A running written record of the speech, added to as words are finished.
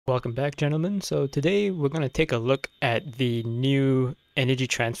Welcome back, gentlemen. So today we're going to take a look at the new energy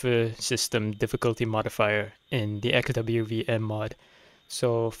transfer system difficulty modifier in the XWVM mod.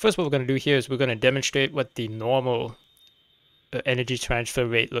 So first what we're going to do here is we're going to demonstrate what the normal energy transfer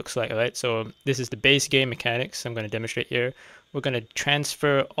rate looks like, alright? So this is the base game mechanics I'm going to demonstrate here. We're going to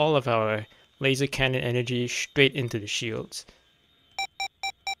transfer all of our laser cannon energy straight into the shields.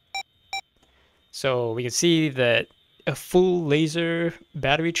 So we can see that a full laser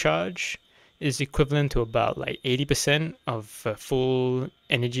battery charge is equivalent to about like 80% of a full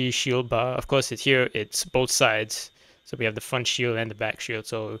energy shield bar. Of course, it's both sides. So we have the front shield and the back shield.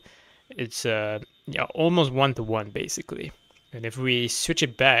 So it's yeah, almost 1-to-1 basically. And if we switch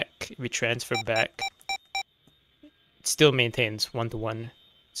it back, if we transfer back, it still maintains 1-to-1.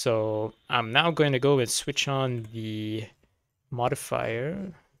 So I'm now going to go and switch on the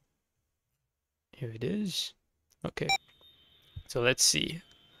modifier. Here it is. Okay. So let's see.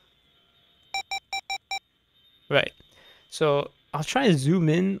 Right. So I'll try to zoom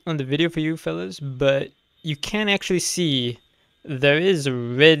in on the video for you fellas, but you can actually see there is a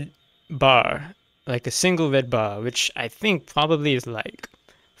red bar, like a single red bar, which I think probably is like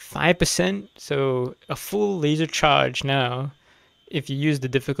 5%. So a full laser charge now, if you use the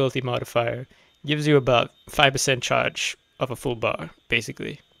difficulty modifier, gives you about 5% charge of a full bar,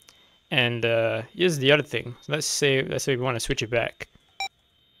 basically. And here's the other thing. Let's say we want to switch it back.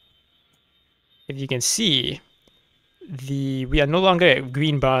 If you can see, we are no longer at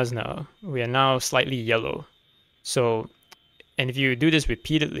green bars now. We are now slightly yellow. So, and if you do this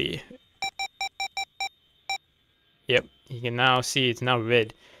repeatedly, yep, you can now see it's now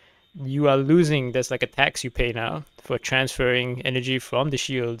red. You are losing, there's like a tax you pay now for transferring energy from the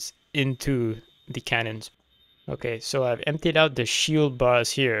shields into the cannons. Okay, so I've emptied out the shield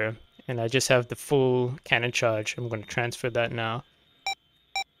bars here, and I just have the full cannon charge. I'm going to transfer that now.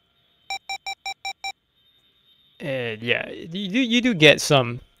 And yeah, you do get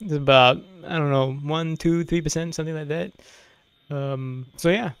some. It's about, I don't know, 1, 2, 3%, something like that. So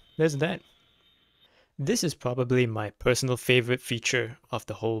yeah, there's that. This is probably my personal favorite feature of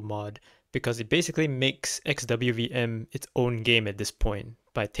the whole mod, because it basically makes XWVM its own game at this point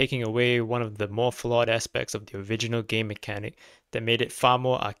by taking away one of the more flawed aspects of the original game mechanic that made it far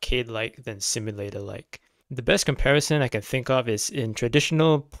more arcade-like than simulator-like. The best comparison I can think of is in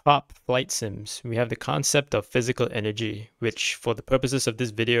traditional prop flight sims, we have the concept of physical energy, which for the purposes of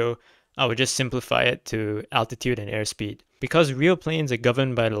this video, I would just simplify it to altitude and airspeed. Because real planes are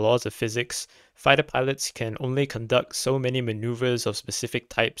governed by the laws of physics, fighter pilots can only conduct so many maneuvers of specific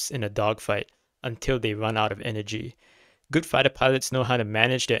types in a dogfight until they run out of energy. Good fighter pilots know how to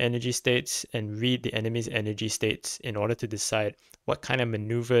manage their energy states and read the enemy's energy states in order to decide what kind of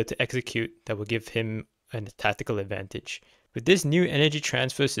maneuver to execute that will give him a tactical advantage. With this new energy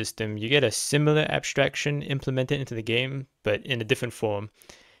transfer system, you get a similar abstraction implemented into the game, but in a different form.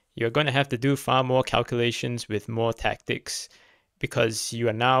 You're going to have to do far more calculations with more tactics, because you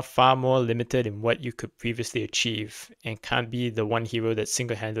are now far more limited in what you could previously achieve and can't be the one hero that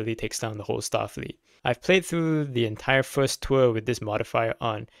single-handedly takes down the whole Starfleet. I've played through the entire first tour with this modifier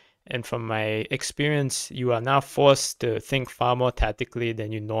on, and from my experience, you are now forced to think far more tactically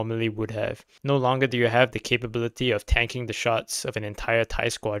than you normally would have. No longer do you have the capability of tanking the shots of an entire TIE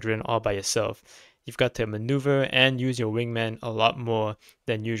squadron all by yourself. You've got to maneuver and use your wingman a lot more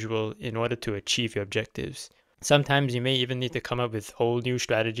than usual in order to achieve your objectives. Sometimes you may even need to come up with whole new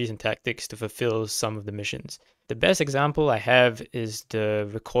strategies and tactics to fulfill some of the missions. The best example I have is the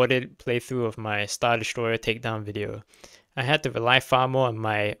recorded playthrough of my Star Destroyer takedown video. I had to rely far more on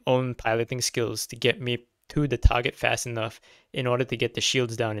my own piloting skills to get me to the target fast enough in order to get the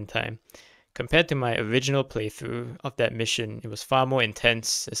shields down in time. Compared to my original playthrough of that mission, it was far more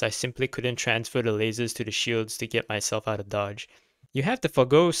intense as I simply couldn't transfer the lasers to the shields to get myself out of dodge. You have to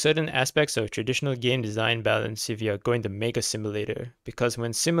forego certain aspects of traditional game design balance if you are going to make a simulator, because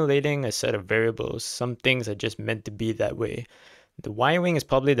when simulating a set of variables, some things are just meant to be that way. The Y-Wing is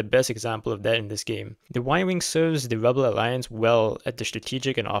probably the best example of that in this game. The Y-Wing serves the Rebel Alliance well at the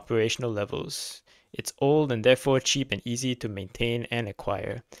strategic and operational levels. It's old and therefore cheap and easy to maintain and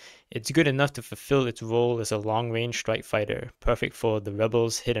acquire. It's good enough to fulfill its role as a long-range strike fighter, perfect for the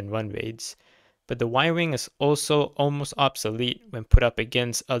Rebels' hit-and-run raids. But the Y-Wing is also almost obsolete when put up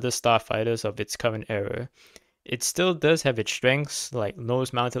against other starfighters of its current era. It still does have its strengths, like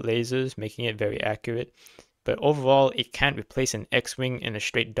nose-mounted lasers, making it very accurate, but overall it can't replace an X-Wing in a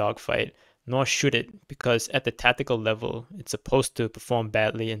straight dogfight, nor should it, because at the tactical level, it's supposed to perform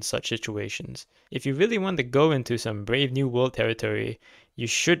badly in such situations. If you really want to go into some brave new world territory, you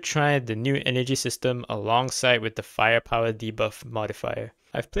should try the new energy system alongside with the firepower debuff modifier.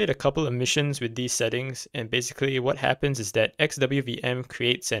 I've played a couple of missions with these settings, and basically what happens is that XWVM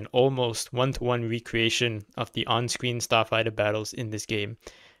creates an almost one-to-one recreation of the on-screen starfighter battles in this game.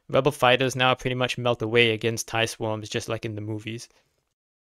 Rebel fighters now pretty much melt away against TIE swarms just like in the movies.